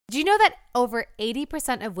Do you know that over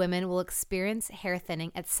 80% of women will experience hair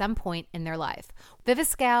thinning at some point in their life?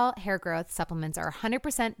 Viviscal hair growth supplements are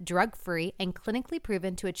 100% drug-free and clinically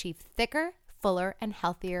proven to achieve thicker, fuller, and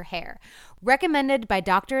healthier hair. Recommended by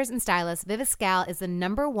doctors and stylists, Viviscal is the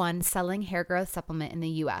 #1 selling hair growth supplement in the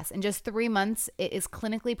U.S. In just 3 months, it is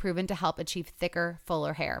clinically proven to help achieve thicker,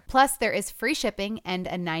 fuller hair. Plus, there is free shipping and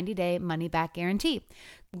a 90-day money-back guarantee.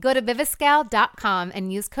 Go to Viviscal.com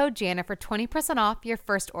and use code Jana for 20% off your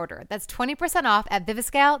first order. That's 20% off at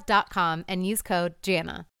Viviscal.com and use code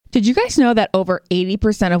Jana. Did you guys know that over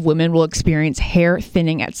 80% of women will experience hair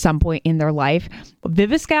thinning at some point in their life?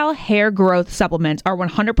 Viviscal hair growth supplements are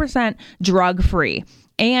 100% drug-free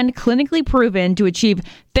and clinically proven to achieve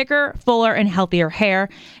thicker, fuller, and healthier hair.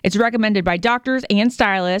 It's recommended by doctors and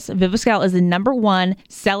stylists. Viviscal is the #1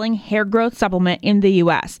 selling hair growth supplement in the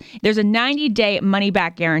U.S. There's a 90-day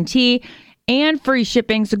money-back guarantee and free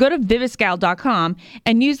shipping, so go to Viviscal.com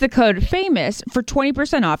and use the code FAMOUS for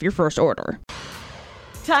 20% off your first order.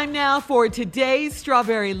 Time now for today's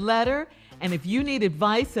Strawberry Letter. And if you need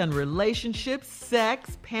advice on relationships,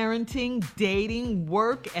 sex, parenting, dating,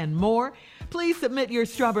 work, and more, please submit your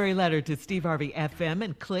Strawberry Letter to Steve Harvey FM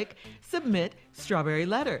and click Submit Strawberry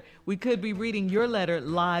Letter. We could be reading your letter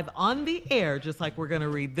live on the air, just like we're going to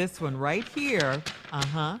read this one right here.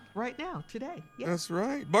 Right now, today. Yes. That's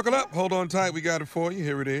right. Buckle up. Hold on tight. We got it for you.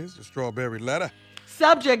 Here it is, the Strawberry Letter.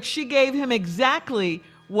 Subject, she gave him exactly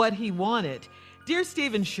what he wanted. Dear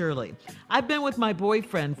Steve and Shirley, I've been with my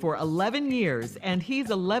boyfriend for 11 years, and he's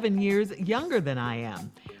 11 years younger than I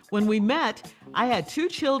am. When we met, I had 2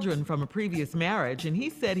 children from a previous marriage, and he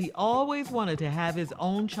said he always wanted to have his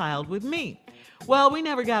own child with me. Well, we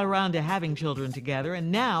never got around to having children together,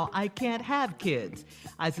 and now I can't have kids.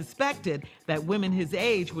 I suspected that women his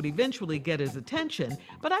age would eventually get his attention,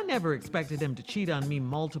 but I never expected him to cheat on me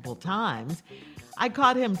multiple times. I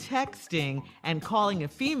caught him texting and calling a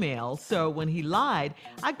female, so when he lied,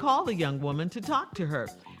 I called the young woman to talk to her.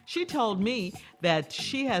 She told me that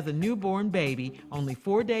she has a newborn baby, only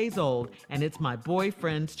 4 days old, and it's my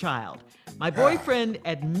boyfriend's child. My boyfriend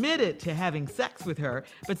admitted to having sex with her,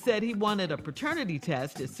 but said he wanted a paternity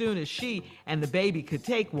test as soon as she and the baby could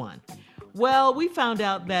take one. Well, we found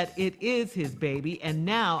out that it is his baby, and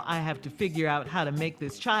now I have to figure out how to make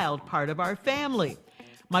this child part of our family.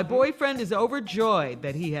 My boyfriend is overjoyed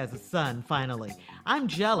that he has a son, finally. I'm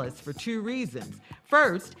jealous for 2 reasons.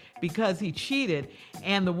 First, because he cheated,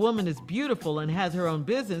 and the woman is beautiful and has her own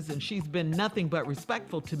business, and she's been nothing but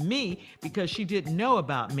respectful to me because she didn't know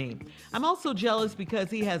about me. I'm also jealous because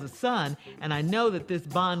he has a son, and I know that this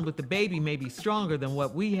bond with the baby may be stronger than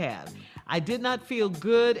what we have. I did not feel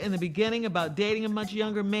good in the beginning about dating a much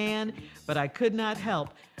younger man, but I could not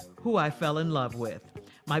help who I fell in love with.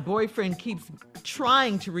 My boyfriend keeps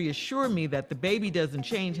trying to reassure me that the baby doesn't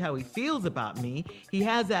change how he feels about me. He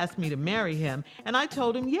has asked me to marry him, and I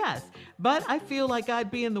told him yes. But I feel like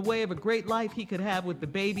I'd be in the way of a great life he could have with the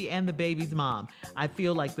baby and the baby's mom. I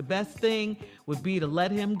feel like the best thing would be to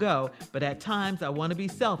let him go, but at times I want to be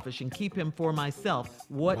selfish and keep him for myself.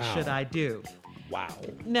 What should I do? Wow.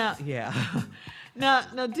 Now, yeah. Now,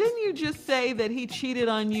 didn't you just say that he cheated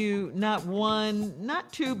on you not 1,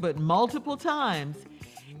 not 2, but multiple times?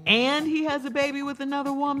 And he has a baby with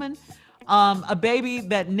another woman, a baby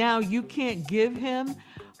that now you can't give him.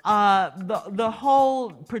 The whole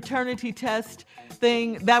paternity test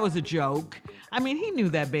thing, that was a joke. I mean, he knew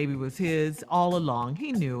that baby was his all along.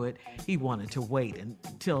 He knew it. He wanted to wait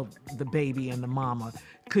until the baby and the mama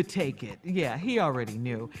could take it. Yeah, he already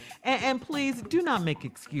knew. And please do not make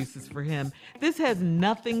excuses for him. This has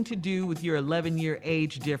nothing to do with your 11-year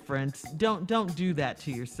age difference. Don't do that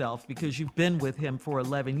to yourself because you've been with him for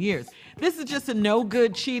 11 years. This is just a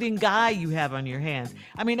no-good cheating guy you have on your hands.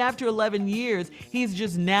 I mean, after 11 years, he's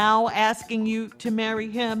just now asking you to marry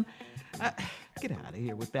him. Get out of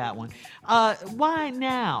here with that one. Why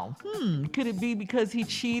now? Could it be because he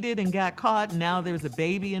cheated and got caught and now there's a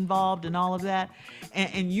baby involved and all of that?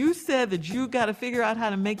 And you said that you got to figure out how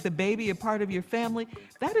to make the baby a part of your family?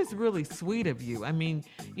 That is really sweet of you. I mean,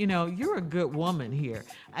 you're a good woman here.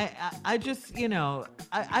 I just,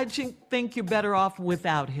 I just think you're better off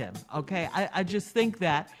without him, okay? I just think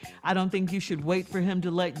that. I don't think you should wait for him to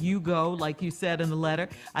let you go, like you said in the letter.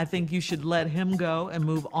 I think you should let him go and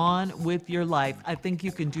move on with your life. I think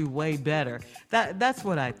you can do way better. That's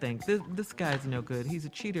what I think. This guy's no good. He's a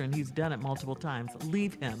cheater and he's done it multiple times.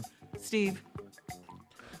 Leave him. Steve?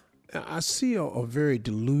 I see a very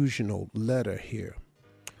delusional letter here.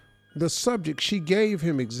 The subject, she gave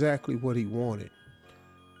him exactly what he wanted.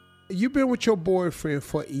 You've been with your boyfriend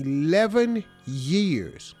for 11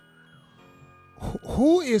 years.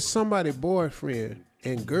 Who is somebody's boyfriend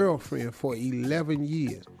and girlfriend for 11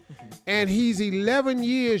 years. And he's 11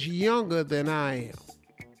 years younger than I am.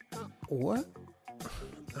 What?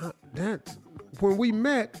 When we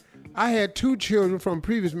met, I had 2 children from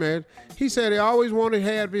previous marriage. He said he always wanted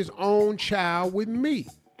to have his own child with me.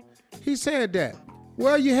 He said that.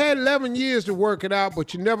 Well, you had 11 years to work it out,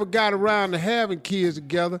 but you never got around to having kids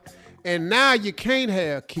together, and now you can't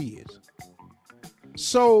have kids.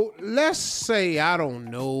 So let's say, I don't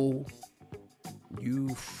know,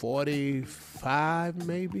 you 45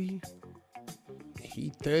 maybe?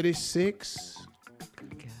 He 36?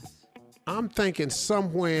 I'm thinking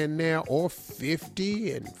somewhere in there, or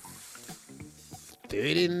 50 and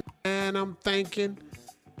 39, I'm thinking.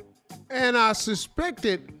 And I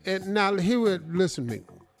suspected, and now listen to me.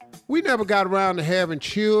 We never got around to having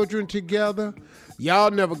children together.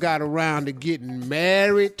 Y'all never got around to getting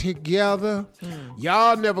married together.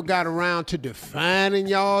 Y'all never got around to defining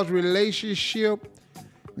y'all's relationship.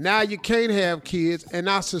 Now you can't have kids, and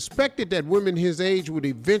I suspected that women his age would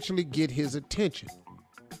eventually get his attention.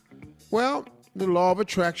 Well, the law of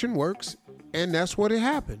attraction works, and that's what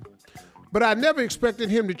happened. But I never expected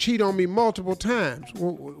him to cheat on me multiple times.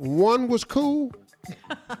 One was cool,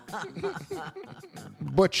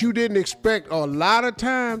 but you didn't expect a lot of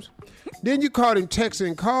times. Then you caught him texting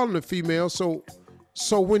and calling the female, so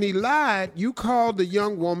when he lied, you called the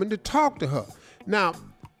young woman to talk to her. Now,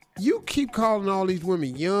 you keep calling all these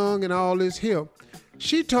women young and all this here.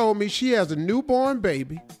 She told me she has a newborn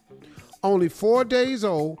baby, only 4 days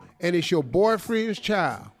old, and it's your boyfriend's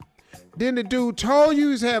child. Then the dude told you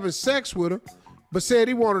he's having sex with her, but said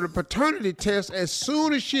he wanted a paternity test as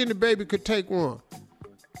soon as she and the baby could take one.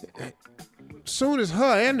 Soon as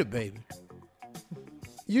her and the baby.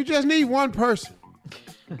 You just need one person.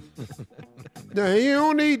 Now, you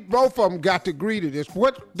don't need both of them got to agree to this.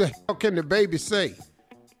 What the hell can the baby say?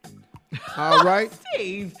 All right?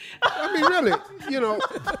 Steve. I mean, really,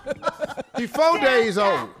 he's 4 days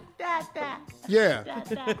old. Yeah.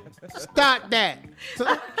 Stop that.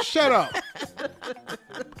 So, shut up.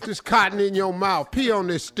 Just cotton in your mouth. Pee on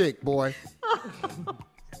this stick, boy.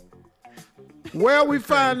 Well, we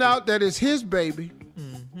find out that it's his baby.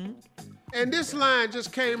 Mm-hmm. And this line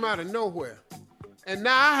just came out of nowhere. And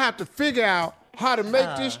now I have to figure out how to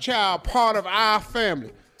make this child part of our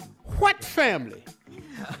family. What family?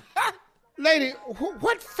 Lady,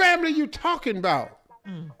 what family you talking about?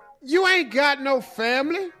 You ain't got no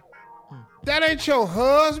family. That ain't your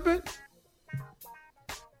husband.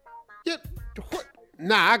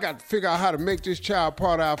 Nah, I got to figure out how to make this child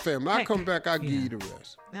part of our family. I come back, I'll give you the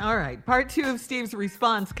rest. All right. Part 2 of Steve's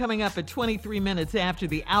response coming up at 23 minutes after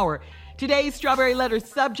the hour. Today's Strawberry Letter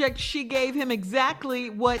subject, she gave him exactly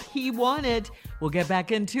what he wanted. We'll get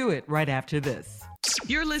back into it right after this.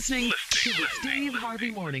 You're listening to the Steve Harvey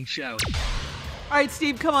Morning Show. All right,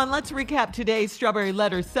 Steve, come on. Let's recap today's Strawberry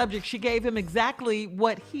Letter subject. She gave him exactly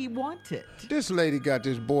what he wanted. This lady got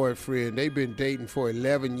this boyfriend. They've been dating for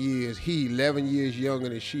 11 years. He 11 years younger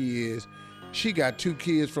than she is. She got 2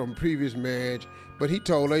 kids from a previous marriage, but he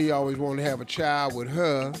told her he always wanted to have a child with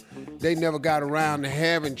her. They never got around to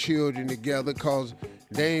having children together because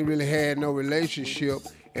they ain't really had no relationship,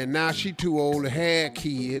 and now she too old to have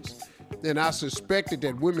kids. And I suspected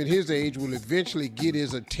that women his age will eventually get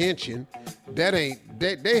his attention. They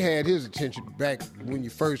had his attention back when you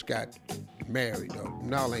first got married, or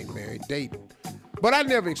now ain't married, dating. But I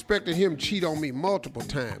never expected him to cheat on me multiple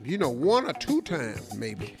times. 1 or 2 times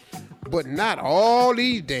maybe, but not all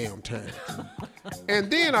these damn times.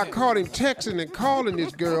 And then I caught him texting and calling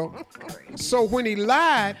this girl. So when he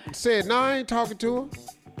lied, said, no, I ain't talking to her.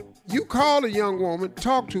 You called a young woman,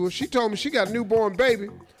 talk to her. She told me she got a newborn baby,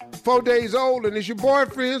 4 days old, and it's your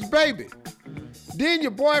boyfriend's baby. Then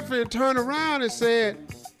your boyfriend turned around and said,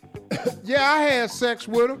 yeah, I had sex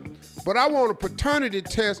with her, but I want a paternity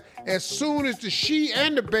test as soon as she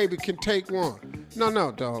and the baby can take one.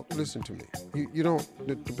 No, dog, listen to me. You don't,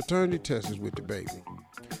 the paternity test is with the baby.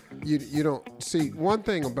 You don't, see, one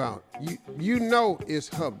thing about, you know it's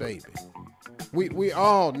her baby. We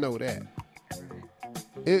all know that.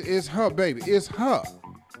 It's her baby. It's her.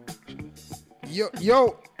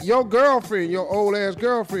 Your girlfriend, your old ass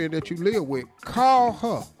girlfriend that you live with, call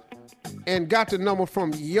her and got the number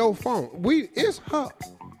from your phone. It's her.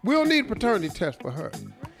 We don't need a paternity test for her.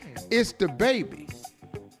 It's the baby.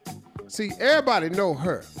 See, everybody know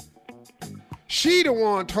her. She the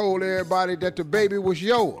one told everybody that the baby was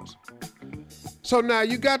yours. So now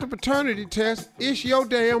you got the paternity test. It's your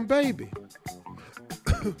damn baby.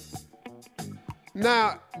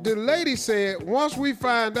 Now, the lady said, once we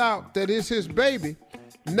find out that it's his baby,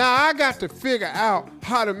 now I got to figure out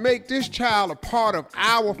how to make this child a part of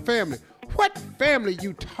our family. What family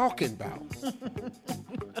you talking about?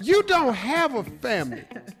 You don't have a family.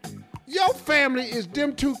 Your family is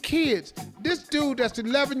them 2 kids. This dude that's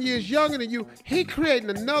 11 years younger than you, he creating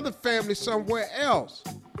another family somewhere else.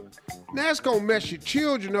 Now it's gonna mess your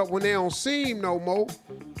children up when they don't see him no more.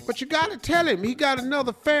 But you gotta tell him he got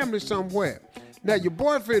another family somewhere. Now your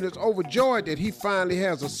boyfriend is overjoyed that he finally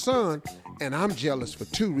has a son, and I'm jealous for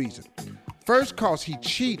 2 reasons. First, cause he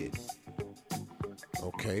cheated.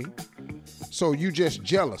 Okay, so you just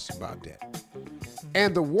jealous about that.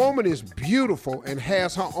 And the woman is beautiful and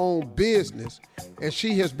has her own business, and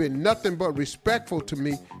she has been nothing but respectful to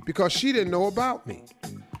me because she didn't know about me.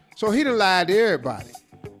 So he done lied to everybody.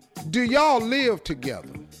 Do y'all live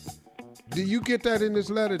together? Do you get that in this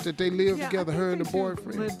letter that they live together, her and the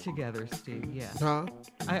boyfriend? Live together, Steve, yeah. Huh?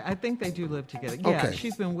 I think they do live together. Yeah, Okay.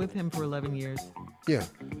 She's been with him for 11 years. Yeah.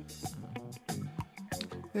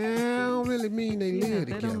 I don't really mean they live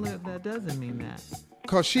they together. don't live, that doesn't mean that.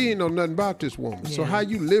 Cause she ain't know nothing about this woman. So Yeah. how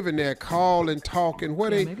you living there, calling, talking,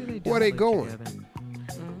 where Maybe they where they don't going? live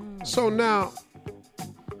together. So now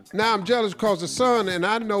I'm jealous because the son, and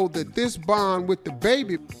I know that this bond with the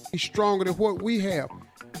baby is stronger than what we have.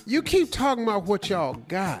 You keep talking about what y'all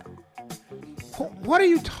got. What are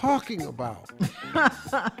you talking about?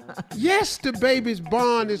 Yes, the baby's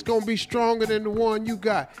bond is going to be stronger than the one you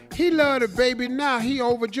got. He love the baby now. He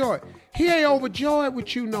overjoyed. He ain't overjoyed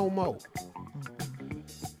with you no more.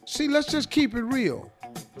 See, let's just keep it real.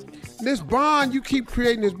 This bond, you keep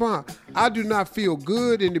creating this bond. I do not feel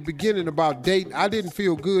good in the beginning about dating. I didn't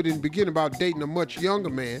feel good in the beginning about dating a much younger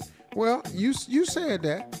man. Well, you said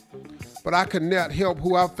that. But I could not help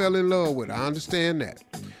who I fell in love with. I understand that.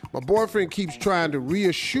 My boyfriend keeps trying to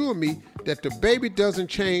reassure me that the baby doesn't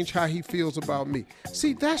change how he feels about me.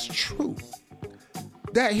 See, that's true.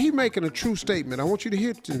 That he making a true statement. I want you to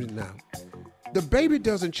hear to me now. The baby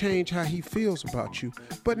doesn't change how he feels about you.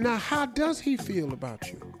 But now how does he feel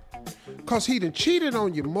about you? Because he done cheated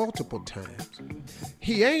on you multiple times.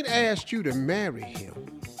 He ain't asked you to marry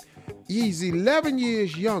him. He's 11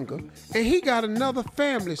 years younger, and he got another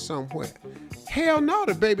family somewhere. Hell no,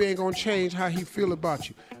 the baby ain't gonna change how he feel about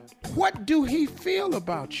you. What do he feel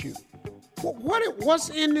about you? What's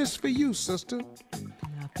in this for you, sister?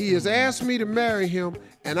 He has asked me to marry him,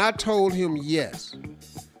 and I told him yes.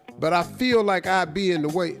 But I feel like I'd be in the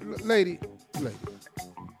way. Lady.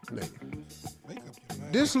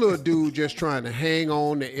 This little dude just trying to hang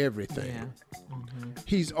on to everything. Yeah. Mm-hmm.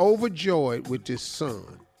 He's overjoyed with this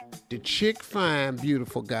son. The chick, fine,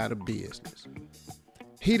 beautiful, got a business.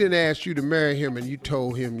 He didn't ask you to marry him and you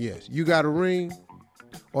told him yes. You got a ring?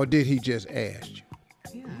 Or did he just ask you?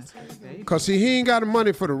 Yeah, that's baby. Because see, he ain't got the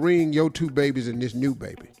money for the ring, your 2 babies, and this new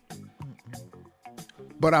baby.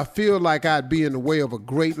 But I feel like I'd be in the way of a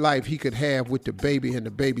great life he could have with the baby and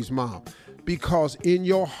the baby's mom. Because in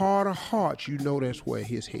your heart of hearts, you know that's where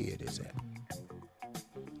his head is at.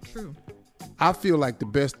 True. I feel like the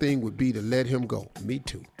best thing would be to let him go. Me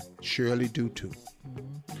too. Surely do too.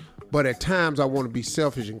 But at times I want to be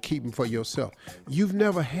selfish and keep him for yourself. You've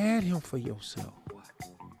never had him for yourself.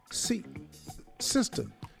 See, sister,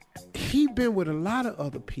 he been with a lot of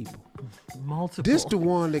other people. Multiple. This the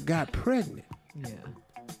one that got pregnant. Yeah.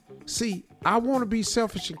 See, I want to be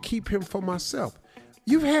selfish and keep him for myself.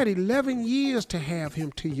 You've had 11 years to have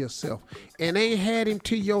him to yourself and ain't had him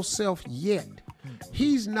to yourself yet.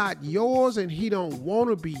 He's not yours and he don't want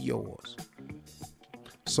to be yours.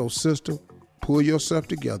 So, sister, pull yourself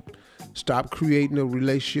together. Stop creating a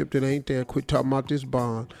relationship that ain't there. Quit talking about this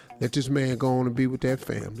bond. Let this man go on and be with that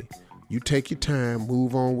family. You take your time,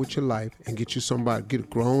 move on with your life, and get you somebody, get a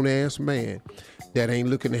grown-ass man that ain't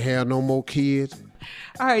looking to have no more kids.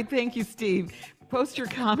 All right, thank you, Steve. Post your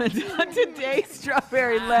comments on today's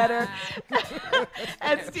Strawberry Letter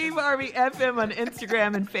at Steve Harvey FM on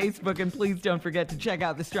Instagram and Facebook. And please don't forget to check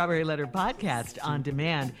out the Strawberry Letter podcast on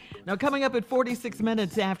demand. Now, coming up at 46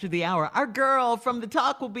 minutes after the hour, our girl from The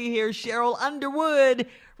Talk will be here, Cheryl Underwood,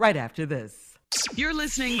 right after this. You're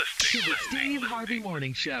listening to the Steve Harvey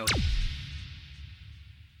Morning Show.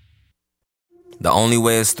 The Only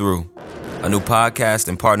Way is Through, a new podcast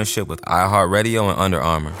in partnership with iHeartRadio and Under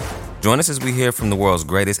Armour. Join us as we hear from the world's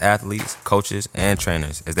greatest athletes, coaches, and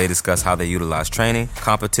trainers as they discuss how they utilize training,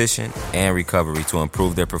 competition, and recovery to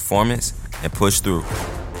improve their performance and push through.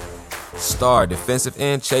 Star defensive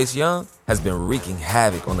end Chase Young has been wreaking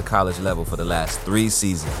havoc on the college level for the last 3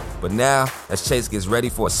 seasons. But now, as Chase gets ready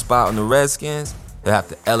for a spot on the Redskins, he'll have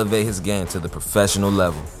to elevate his game to the professional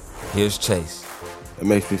level. Here's Chase. It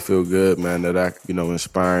makes me feel good, man, that I,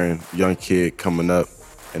 inspiring young kid coming up.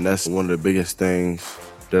 And that's one of the biggest things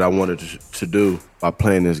that I wanted to do by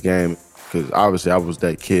playing this game. Because obviously I was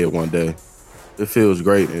that kid one day. It feels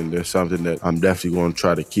great, and there's something that I'm definitely going to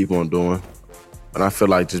try to keep on doing. And I feel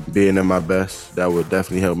like just being at my best, that would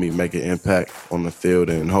definitely help me make an impact on the field,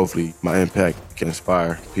 and hopefully my impact can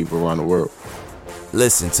inspire people around the world.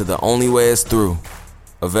 Listen to The Only Way Is Through.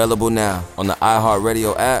 Available now on the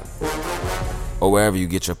iHeartRadio app or wherever you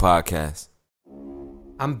get your podcasts.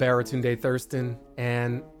 I'm Baratunde Thurston,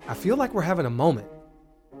 and I feel like we're having a moment.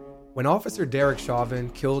 When Officer Derek Chauvin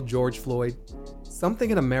killed George Floyd,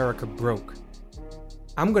 something in America broke.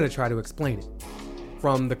 I'm going to try to explain it.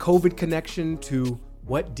 From the COVID connection to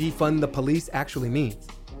what defund the police actually means.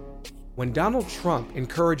 When Donald Trump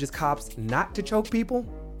encourages cops not to choke people,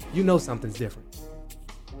 you know something's different.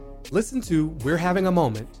 Listen to We're Having a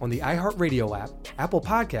Moment on the iHeartRadio app, Apple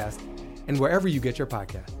Podcast, and wherever you get your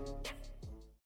podcast.